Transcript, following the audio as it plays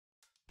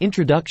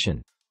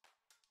Introduction.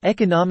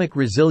 Economic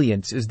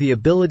resilience is the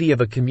ability of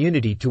a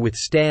community to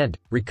withstand,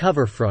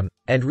 recover from,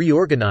 and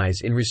reorganize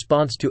in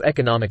response to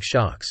economic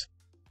shocks.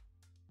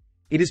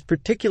 It is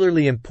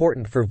particularly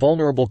important for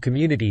vulnerable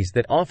communities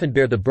that often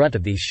bear the brunt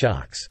of these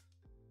shocks.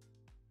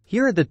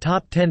 Here are the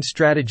top 10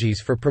 strategies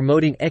for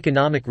promoting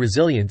economic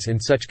resilience in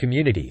such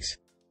communities.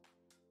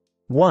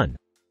 1.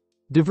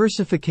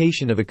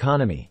 Diversification of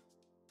economy.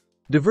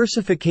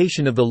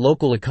 Diversification of the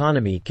local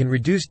economy can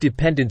reduce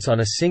dependence on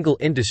a single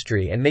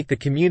industry and make the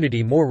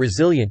community more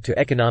resilient to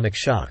economic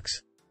shocks.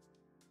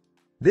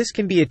 This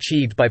can be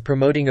achieved by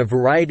promoting a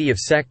variety of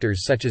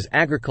sectors such as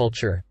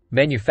agriculture,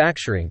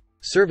 manufacturing,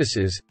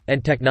 services,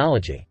 and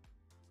technology.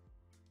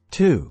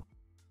 2.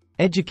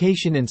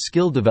 Education and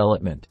skill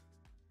development.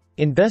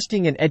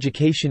 Investing in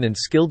education and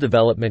skill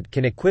development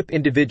can equip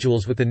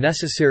individuals with the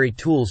necessary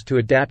tools to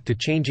adapt to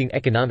changing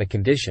economic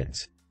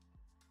conditions.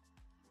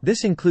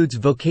 This includes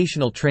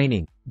vocational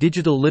training,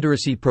 digital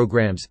literacy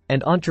programs,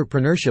 and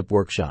entrepreneurship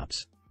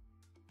workshops.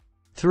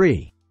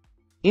 3.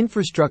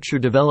 Infrastructure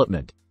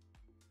development.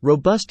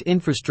 Robust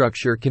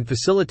infrastructure can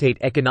facilitate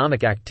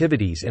economic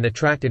activities and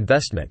attract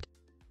investment.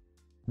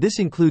 This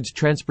includes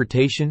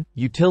transportation,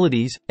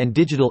 utilities, and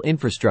digital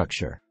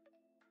infrastructure.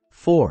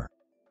 4.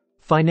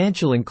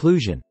 Financial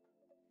inclusion.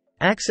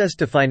 Access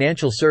to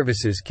financial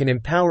services can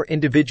empower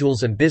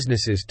individuals and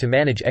businesses to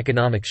manage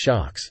economic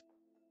shocks.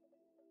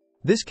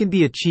 This can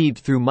be achieved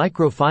through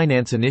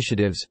microfinance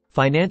initiatives,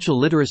 financial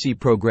literacy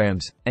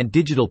programs, and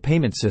digital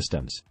payment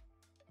systems.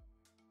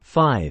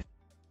 5.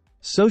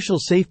 Social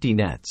safety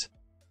nets.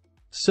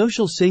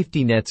 Social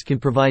safety nets can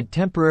provide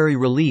temporary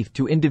relief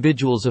to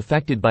individuals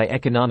affected by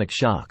economic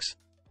shocks.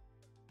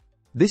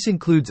 This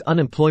includes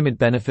unemployment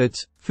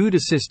benefits, food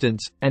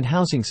assistance, and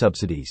housing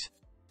subsidies.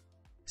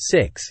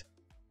 6.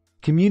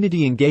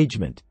 Community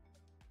engagement.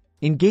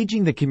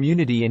 Engaging the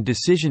community in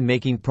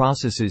decision-making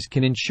processes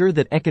can ensure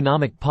that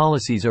economic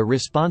policies are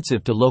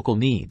responsive to local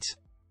needs.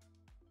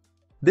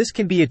 This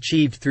can be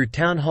achieved through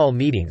town hall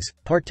meetings,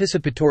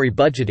 participatory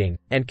budgeting,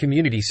 and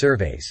community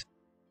surveys.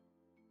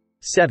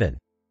 7.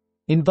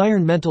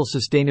 Environmental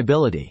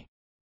sustainability.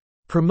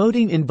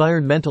 Promoting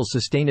environmental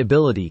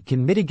sustainability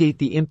can mitigate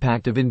the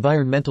impact of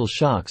environmental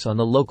shocks on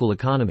the local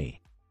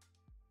economy.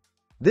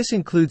 This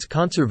includes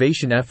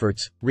conservation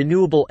efforts,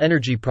 renewable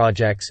energy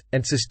projects,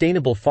 and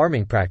sustainable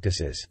farming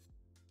practices.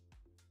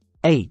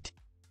 8.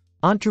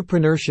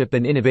 Entrepreneurship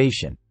and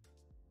innovation.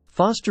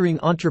 Fostering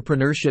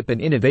entrepreneurship and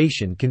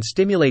innovation can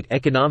stimulate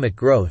economic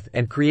growth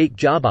and create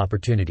job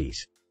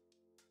opportunities.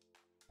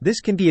 This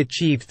can be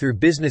achieved through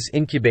business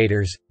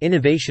incubators,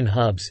 innovation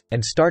hubs,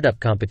 and startup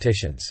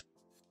competitions.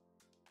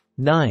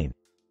 9.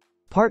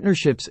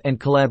 Partnerships and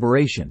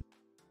collaboration.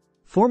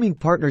 Forming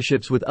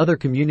partnerships with other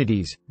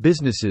communities,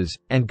 businesses,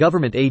 and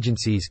government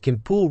agencies can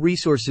pool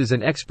resources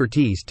and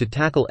expertise to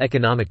tackle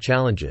economic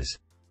challenges.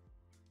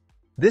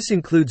 This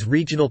includes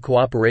regional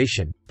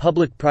cooperation,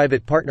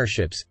 public-private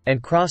partnerships,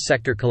 and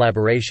cross-sector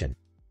collaboration.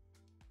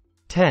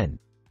 10.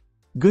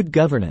 Good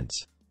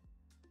governance.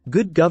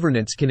 Good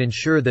governance can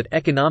ensure that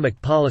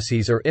economic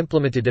policies are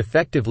implemented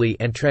effectively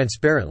and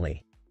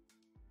transparently.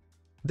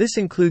 This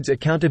includes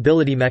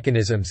accountability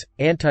mechanisms,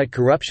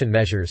 anti-corruption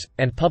measures,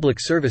 and public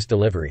service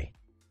delivery.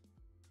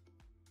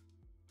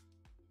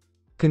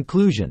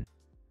 Conclusion.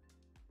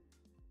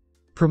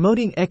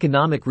 Promoting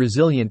economic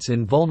resilience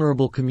in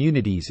vulnerable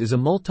communities is a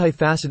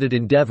multifaceted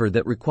endeavor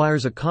that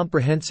requires a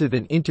comprehensive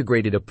and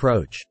integrated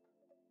approach.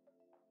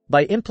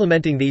 By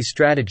implementing these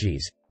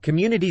strategies,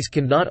 communities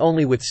can not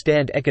only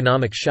withstand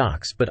economic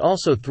shocks but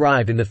also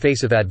thrive in the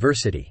face of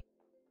adversity.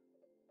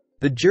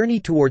 The journey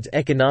towards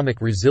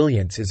economic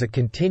resilience is a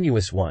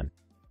continuous one,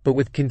 but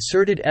with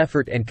concerted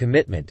effort and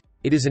commitment,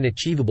 it is an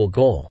achievable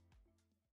goal.